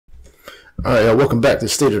Alright, welcome back to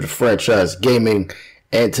State of the Franchise Gaming,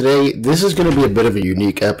 and today this is going to be a bit of a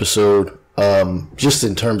unique episode, just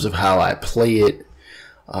in terms of how I play it.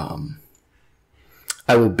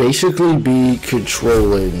 I will basically be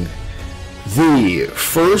controlling I'm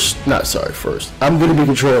going to be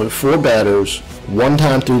controlling 4 batters, 1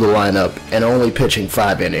 time through the lineup, and only pitching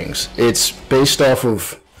 5 innings. It's based off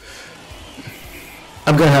of...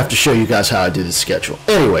 I'm going to have to show you guys how I do this schedule.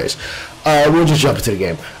 Anyways, we'll just jump into the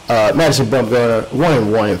game. Madison Bumgarner,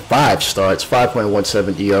 1-1 in 5 starts,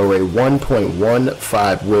 5.17 ERA,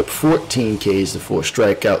 1.15 WHIP, 14 Ks to 4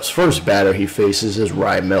 strikeouts. First batter he faces is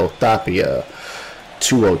Raimel Tapia,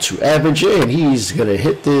 202 average, and he's going to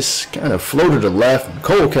hit this kind of floater to left, and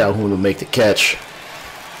Cole Calhoun will make the catch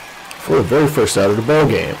for the very first out of the ball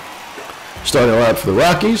game. Starting lineup for the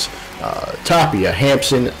Rockies, Tapia,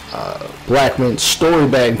 Hampson, Blackman, Story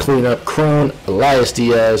batting cleanup, Crone, Elias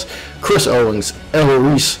Diaz, Chris Owings,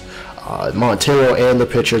 Eloise, Montero, and the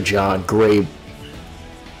pitcher John Gray.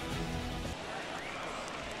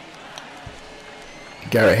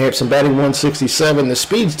 Garrett Hampson batting 167. The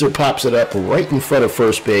speedster pops it up right in front of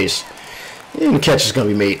first base. And the catch is going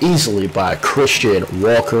to be made easily by Christian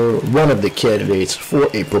Walker, one of the candidates for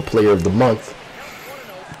April Player of the Month.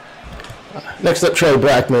 Next up, Charlie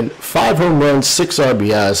Blackman, 5 home runs, 6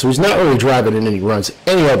 RBIs, so he's not really driving in any runs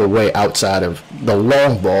any other way outside of the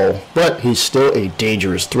long ball, but he's still a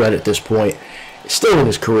dangerous threat at this point. Still in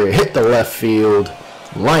his career, hit the left field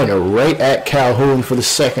liner right at Calhoun for the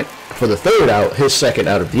third out, his second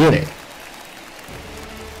out of the inning.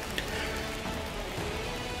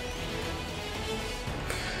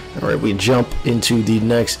 Alright, we jump into the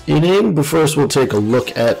next inning, but first we'll take a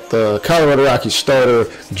look at the Colorado Rockies starter,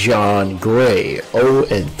 John Gray.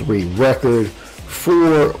 0-3 record,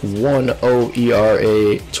 4.10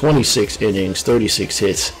 ERA, 26 innings, 36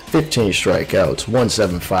 hits, 15 strikeouts,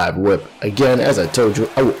 175 WHIP. Again, as I told you,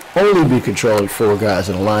 I will only be controlling 4 guys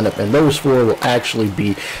in the lineup, and those 4 will actually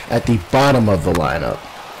be at the bottom of the lineup.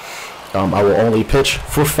 I will only pitch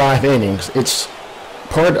for 5 innings. It's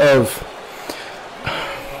part of...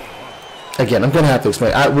 Again, I'm going to have to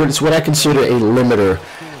explain. It's what I consider a limiter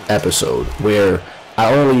episode, where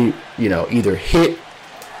I only, either hit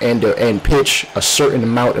and pitch a certain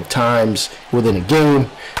amount of times within a game,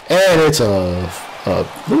 and it's a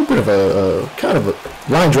little bit of a kind of a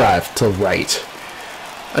line drive to right.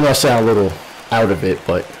 I know I sound a little out of it,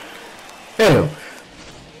 but anyway,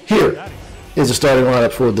 here is the starting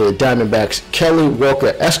lineup for the Diamondbacks. Kelly,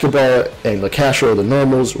 Walker, Escobar, and LaCastro are the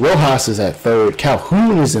normals. Rojas is at third.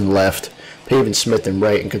 Calhoun is in left. Pavin Smith in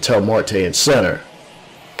right, and Ketel Marte in center.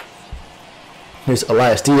 Here's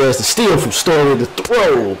Elias Diaz, the steal from Story, the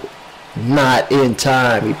throw not in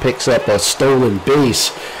time. He picks up a stolen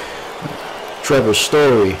base. Trevor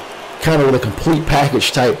Story, kind of with a complete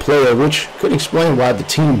package type player, which could explain why the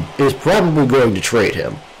team is probably going to trade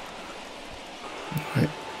him. Right.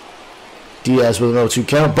 Diaz with an 0-2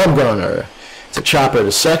 count. Bumgarner, it's a chopper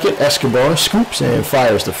to second. Escobar scoops and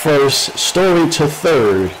fires to first. Story to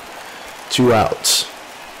third. 2 outs.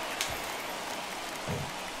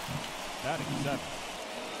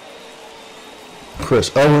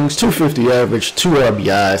 Chris Owings, 250 average, 2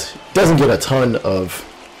 RBIs. Doesn't get a ton of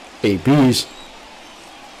ABs.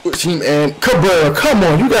 And Cabrera, come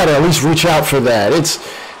on, you gotta at least reach out for that. It's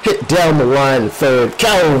hit down the line in third.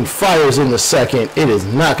 Calhoun fires in the second. It is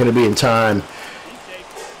not going to be in time.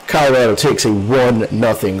 Colorado takes a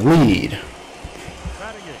 1-0 lead.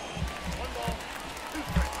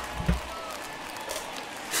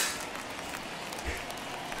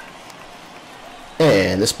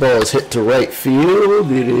 And this ball is hit to right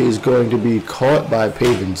field. It is going to be caught by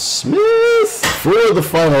Pavin Smith for the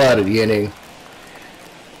final out of the inning.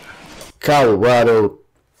 Colorado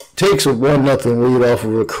takes a 1-0 lead off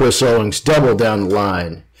of a Chris Owings double down the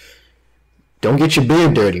line. Don't get your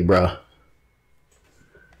beard dirty, bro.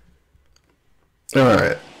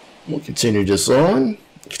 Alright, we'll continue this on.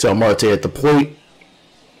 Ketel Marte at the plate.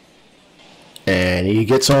 And he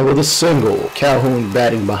gets on with a single. Calhoun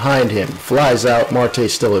batting behind him. Flies out. Marte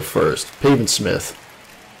still at first. Pavin Smith.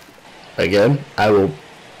 Again, I will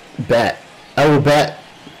bat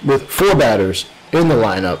with 4 batters in the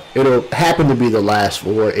lineup. It'll happen to be the last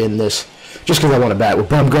 4 in this, just because I want to bat with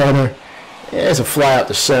Bumgarner. There's a fly out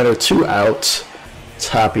to center. 2 outs.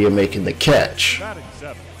 Tapia making the catch. Batting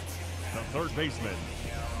 7, the third baseman,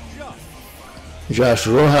 Josh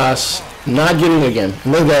Rojas not getting, again,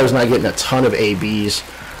 another guy who's not getting a ton of ABs,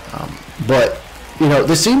 but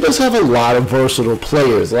this team does have a lot of versatile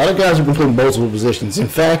players. A lot of guys who can play multiple positions. In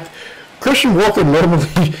fact, Christian Walker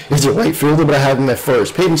normally is a right fielder, but I have him at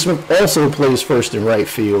first. Pavin Smith also plays first and right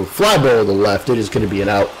field. Fly ball to the left. It is going to be an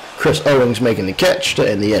out. Chris Owings making the catch to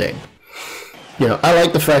end the inning. You know, I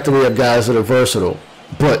like the fact that we have guys that are versatile,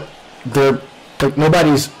 but they're like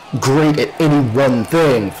nobody's great at any one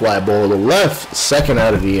thing. Fly ball to left, second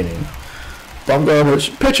out of the inning. Bumgarner's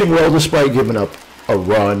pitching well despite giving up a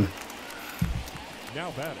run,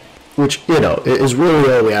 which, you know, is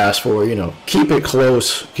really all we ask for. You know, keep it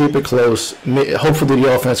close, keep it close. Hopefully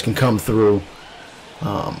the offense can come through.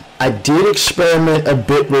 I did experiment a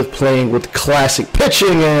bit with playing with classic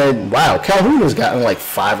pitching, and wow, Calhoun has gotten like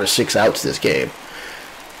 5 or 6 outs this game.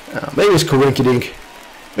 Maybe it's coinkydink,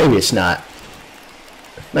 maybe it's not.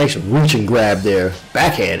 Nice reach and grab there,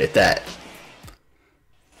 backhand at that.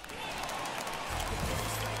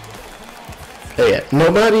 Yeah,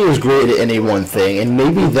 nobody is great at any one thing, and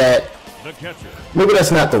maybe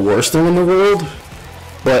that's not the worst thing in the world,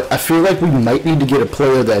 but I feel like we might need to get a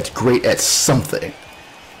player that's great at something.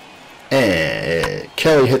 And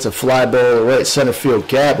Kelly hits a fly ball right center field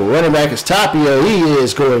gap. Running back is Tapia. He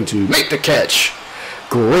is going to make the catch.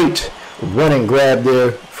 Great running grab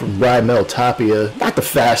there from Raimel Tapia. Not the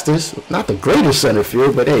fastest, not the greatest center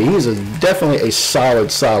field, but hey, he's definitely a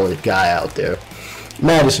solid guy out there.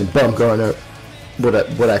 Madison Bumgarner,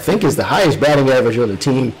 what I think is the highest batting average on the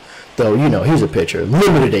team, though, you know, he's a pitcher.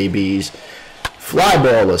 Limited ABs. Fly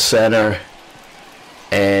ball to center.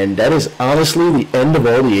 And that is honestly the end of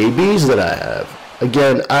all the ABs that I have.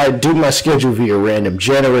 Again, I do my schedule via random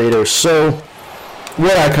generator, so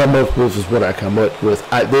what I come up with is what I come up with.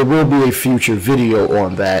 There will be a future video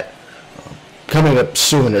on that coming up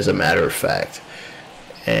soon, as a matter of fact.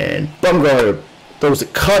 And Bumgarner throws the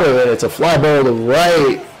cutter, and it's a fly ball to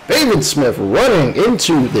right. David Smith running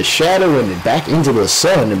into the shadow and then back into the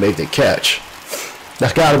sun to make the catch.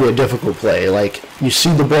 That's got to be a difficult play. Like, you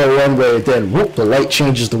see the ball one way, then whoop, the light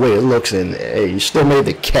changes the way it looks, and hey, you still made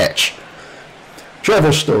the catch.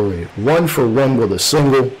 Trevor Story, 1 for 1 with a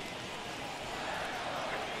single.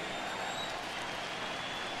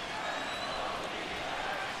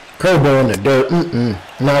 Curveball in the dirt,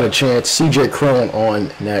 not a chance. CJ Crone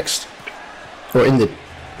on next, or in the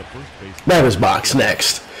batter's box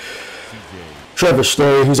next. Trevor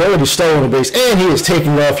Story, who's already stolen a base, and he is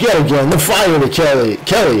taking off yet again. The fire to Kelly.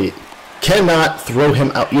 Kelly cannot throw him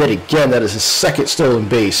out yet again. That is his second stolen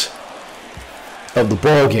base of the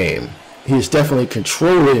ball game. He is definitely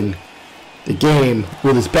controlling the game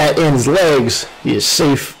with his bat and his legs. He is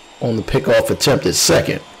safe on the pickoff attempt at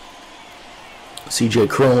second. CJ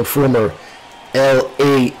Crone, former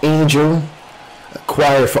LA Angel,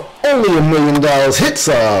 acquired for only $1 million, hits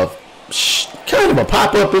kind of a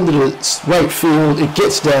pop-up into the right field. It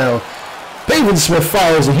gets down. Pavin Smith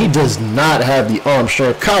fires, and he does not have the arm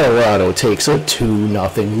strength. Colorado takes a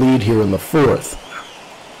 2-0 lead here in the fourth.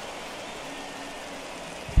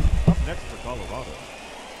 Up next for Colorado,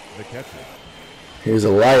 the catcher. Here's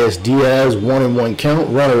Elias Diaz, 1-1 count,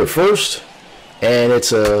 runner at first, and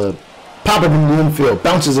it's a pop-up in the infield,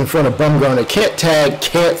 bounces in front of Bumgarner, can't tag,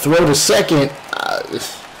 can't throw to second.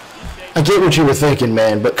 I get what you were thinking,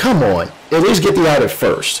 man, but come on. At least get the out at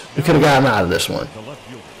first. We could have gotten out of this one.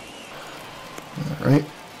 All right.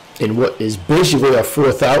 In what is basically our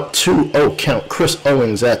fourth out, 2-0 count. Chris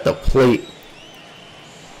Owings at the plate.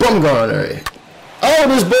 Bumgarner. Oh,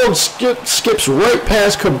 this ball skips right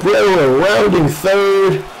past Cabrera, rounding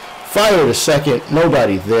third. Fire to second.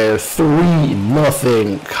 Nobody there.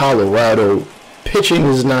 3-0 Colorado. Pitching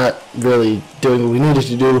is not really doing what we needed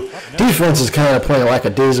to do. Defense is kind of playing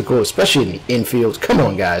lackadaisical, especially in the infield. Come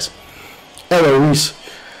on, guys. Eloise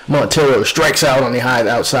Montero strikes out on the high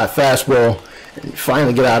outside fastball. And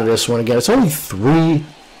finally get out of this one again. It's only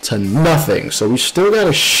 3-0, so we still got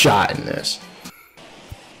a shot in this.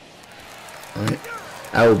 All right.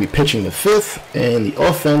 I will be pitching the fifth, and the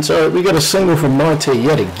offense, all right, we got a single from Marte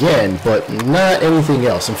yet again, but not anything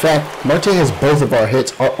else. In fact, Marte has both of our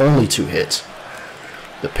hits, our only 2 hits.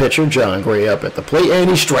 The pitcher, John Gray, up at the plate, and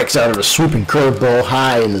he strikes out of a swooping curveball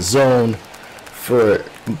high in the zone for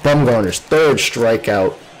Bumgarner's third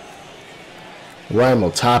strikeout.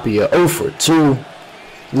 Raimel Tapia 0 for 2.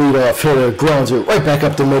 Leadoff hitter grounds it right back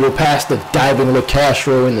up the middle past the diving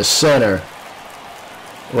LeCastro in the center.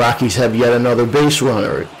 Rockies have yet another base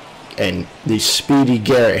runner, and the speedy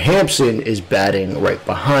Garrett Hampson is batting right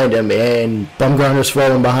behind him, and Bumgarner's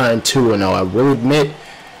falling behind 2-0. I will admit,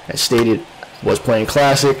 as stated, was playing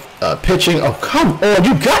classic pitching. Oh, come on,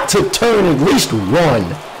 you got to turn at least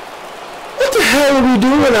one. What the hell are we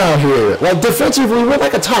doing out here? Like, defensively, we're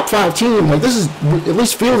like a top 5 team. Like, this is at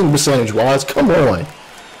least fielding percentage-wise. Come on.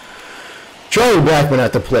 Charlie Blackmon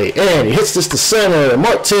at the plate, and he hits this to center.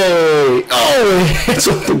 Marte, oh, he hits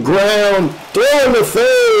off the ground, throwing to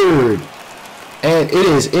third. and it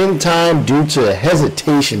is in time due to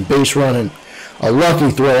hesitation, base running. A lucky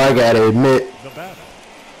throw, I gotta admit.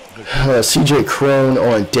 CJ Crone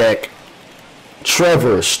on deck.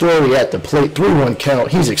 Trevor Story at the plate. 3-1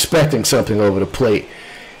 count. He's expecting something over the plate.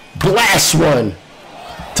 Blast one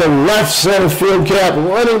to left center field gap.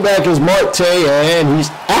 Running back is Marte, and he's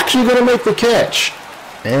actually going to make the catch.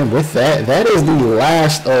 And with that, that is the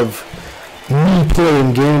last of me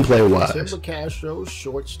playing gameplay-wise. Tim Castro,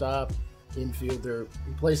 shortstop, infielder.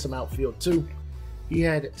 He plays some outfield, too. He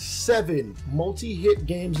had 7 multi-hit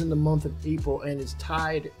games in the month of April and is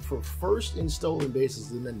tied for first in stolen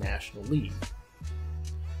bases in the National League.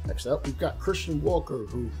 Next up, we've got Christian Walker,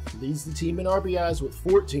 who leads the team in RBIs with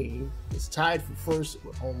 14, is tied for first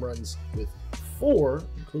with home runs with 4,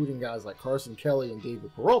 including guys like Carson Kelly and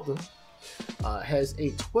David Peralta, has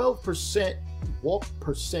a 12% walk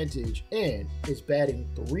percentage, and is batting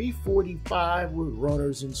 .345 with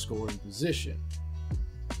runners in scoring position.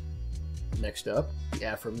 Next up,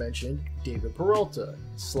 the aforementioned David Peralta.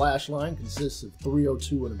 His slash line consists of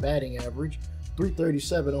 .302 in a batting average,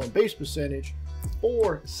 .337 on base percentage,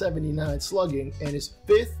 .479 slugging, and is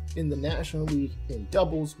 5th in the National League in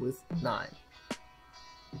doubles with 9.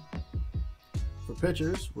 For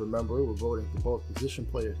pitchers, remember we're voting for both position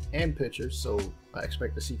players and pitchers, so I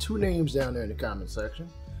expect to see 2 names down there in the comment section.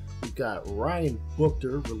 We've got Ryan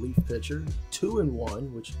Buchter, relief pitcher,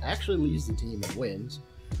 2-1, which actually leads the team in wins.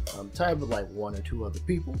 Tied with like 1 or 2 other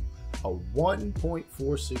people, a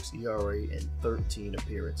 1.46 ERA in 13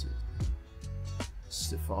 appearances.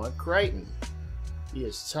 Stephon Crichton, he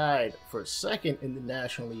is tied for 2nd in the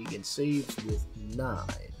National League in saves with 9.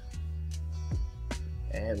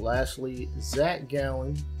 And lastly, Zach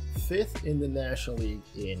Gallen, 5th in the National League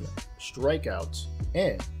in strikeouts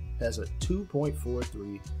and has a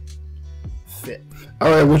 2.43 FIP.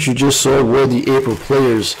 Alright, what you just saw were the April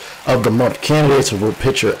players of the month, candidates for both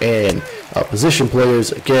pitcher and position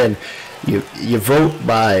players. Again, you vote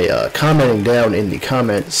by commenting down in the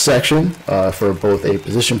comment section for both a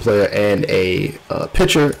position player and a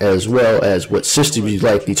pitcher, as well as what system you'd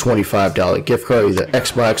like the $25 gift card, either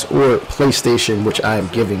Xbox or PlayStation, which I am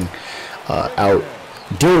giving out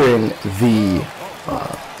during the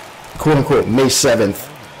quote-unquote May 7th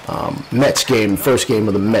Mets game, first game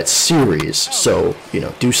of the Mets series. So,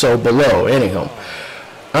 do so below. Anyhow,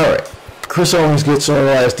 alright, Chris Owens gets on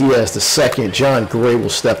Elias Diaz the second. John Gray will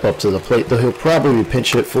step up to the plate, though he'll probably be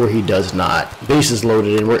pinch hit for he does not. Bases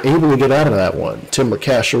loaded, and we're able to get out of that one. Tim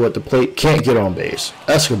Castro at the plate, can't get on base.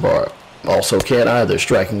 Escobar also can't either,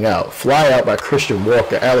 striking out. Fly out by Christian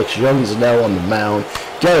Walker. Alex Young is now on the mound.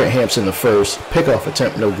 Garrett Hampson the first. Pickoff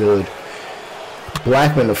attempt no good.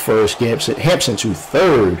 Blackman to first, Hampson to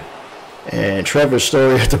third, and Trevor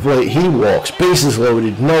Story at the plate. He walks, bases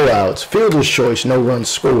loaded, no outs, fielder's choice, no runs,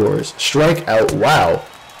 scores, strikeout. Wow.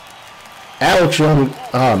 Alex Young,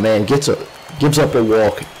 gives up a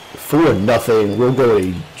walk for 0. We'll go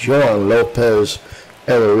to John Lopez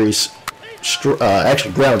Elleris.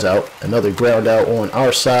 Actually grounds out, another ground out on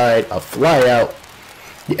our side, a fly out.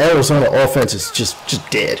 The Arizona offense is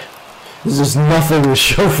just dead. There's nothing to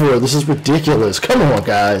show for it. This is ridiculous. Come on,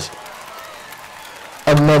 guys.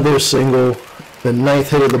 Another single. The 9th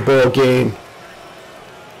hit of the ball game.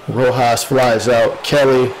 Rojas flies out.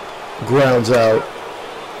 Kelly grounds out.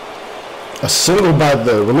 A single by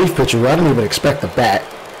the relief pitcher who I didn't even expect the bat.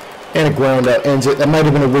 And a ground out ends it. That might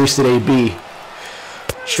have been a wasted AB.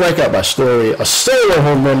 Strikeout by Story. A solo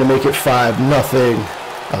home run to make it 5-0.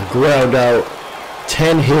 A ground out.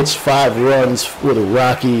 10 hits, 5 runs for the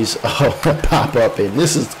Rockies. Oh, pop up, and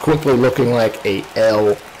this is quickly looking like a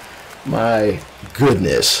L. My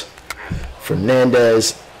goodness.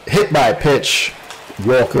 Fernandez hit by a pitch.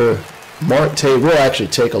 Walker. Marte will actually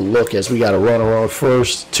take a look as we got a runner on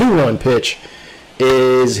first. 2-run pitch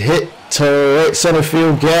is hit to right center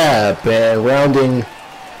field gap, and rounding.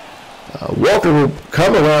 Walker will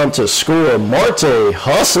come around to score. Marte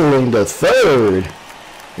hustling to third.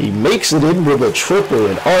 He makes it in with a triple,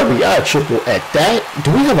 an RBI triple at that.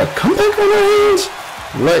 Do we have a comeback on our hands?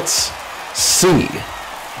 Let's see.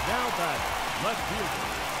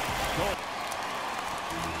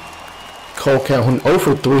 Cole Calhoun 0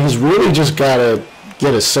 for 3. He's really just got to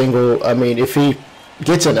get a single. I mean, if he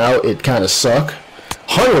gets an out, it kind of suck.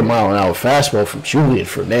 100-mile-an-hour fastball from Julian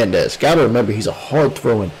Fernandez. Got to remember, he's a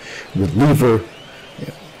hard-throwing reliever.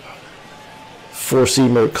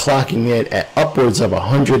 Four-seamer clocking in at upwards of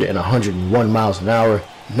 100 and 101 miles an hour.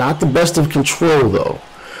 Not the best of control, though.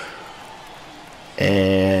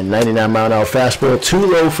 And 99-mile-an-hour fastball, too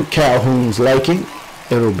low for Calhoun's liking.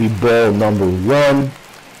 It'll be ball number 1.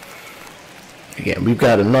 Again, we've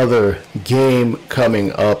got another game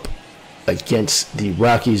coming up against the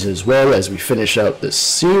Rockies as well as we finish out the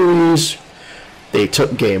series. They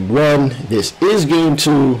took game 1. This is game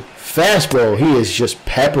 2. Fastball, he is just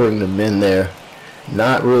peppering them in there.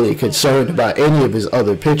 Not really concerned about any of his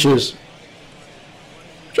other pitches.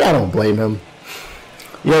 Which I don't blame him.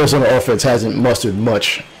 The Arizona offense hasn't mustered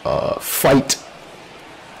much fight.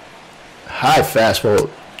 High fastball.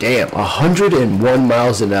 Damn, 101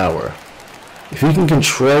 miles an hour. If he can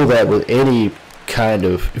control that with any kind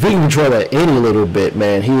of... If he can control that any little bit,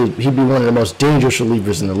 man, he'd be one of the most dangerous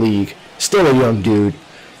relievers in the league. Still a young dude.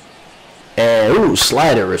 And, ooh,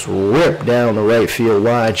 slider is ripped down the right field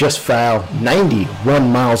line. Just foul. 91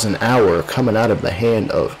 miles an hour coming out of the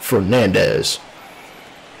hand of Fernandez.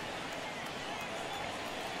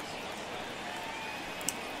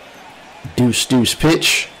 Deuce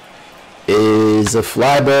pitch is a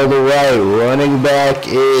fly ball to right. Running back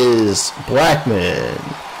is Blackman.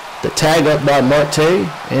 The tag up by Marte,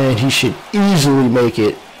 and he should easily make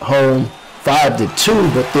it home.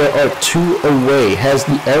 5-2, but there are 2 away. Has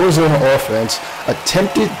the Arizona offense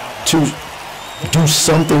attempted to do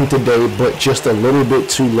something today, but just a little bit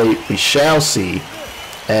too late? We shall see,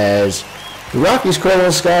 as the Rockies call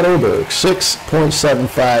on Scott Oberg.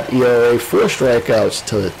 6.75 ERA, 4 strikeouts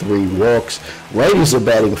to 3 walks. Righties are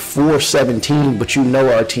batting .417, but you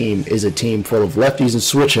know our team is a team full of lefties and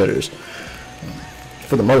switch hitters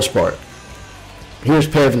for the most part. Here's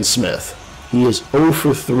Pavin Smith. He is 0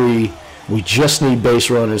 for 3. We just need base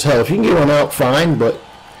runners. Hell, if you can get one out, fine, but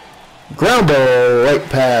ground ball right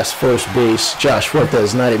past first base. Josh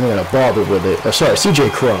Fuentes not even going to bother with it. Sorry,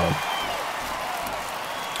 CJ Crum.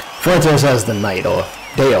 Fuentes has the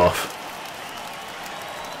day off.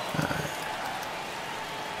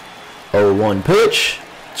 0-1 pitch.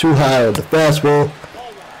 Too high with the fastball.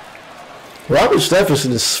 Robert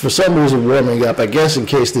Stephenson is for some reason warming up, I guess in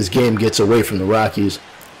case this game gets away from the Rockies.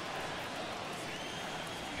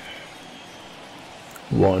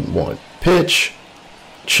 1-1 pitch.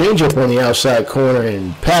 Change up on the outside corner,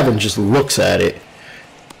 and Pavin just looks at it.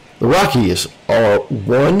 The Rockies are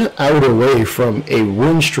 1 out away from a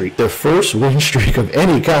win streak, their first win streak of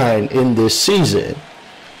any kind in this season.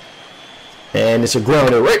 And it's a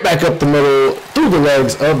grounder right back up the middle, through the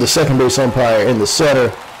legs of the second base umpire in the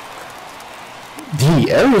center.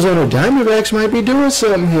 The Arizona Diamondbacks might be doing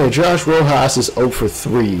something here. Josh Rojas is 0 for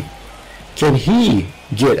 3. Can he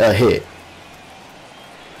get a hit?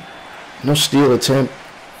 No steal attempt.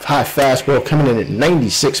 High fastball coming in at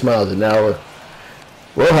 96 miles an hour.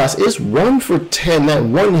 Rojas is 1 for 10. That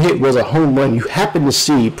one hit was a home run you happened to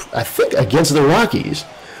see, I think, against the Rockies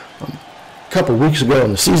a couple weeks ago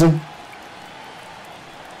in the season.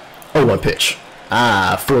 0-1 pitch.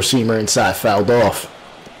 Four-seamer inside, fouled off.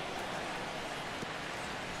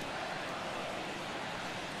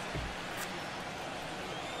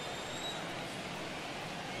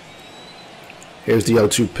 Here's the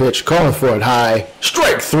 0-2 pitch, calling for it high.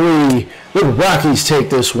 Strike 3. The Rockies take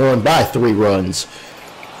this one by 3 runs.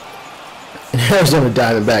 And Arizona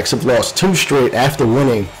Diamondbacks have lost 2 straight after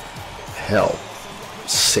winning,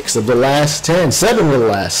 6 of the last 10. 7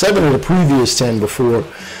 of the previous 10 before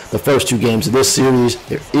the first 2 games of this series.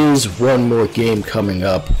 There is one more game coming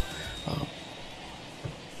up.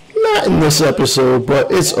 Not in this episode,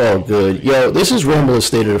 but it's all good. Yo, this is Rumble of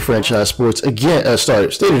State of the Franchise Sports. Again, State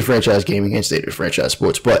of the Franchise Gaming and State of the Franchise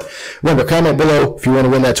Sports. But remember, comment below if you want to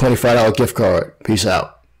win that $25 gift card. Peace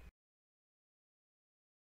out.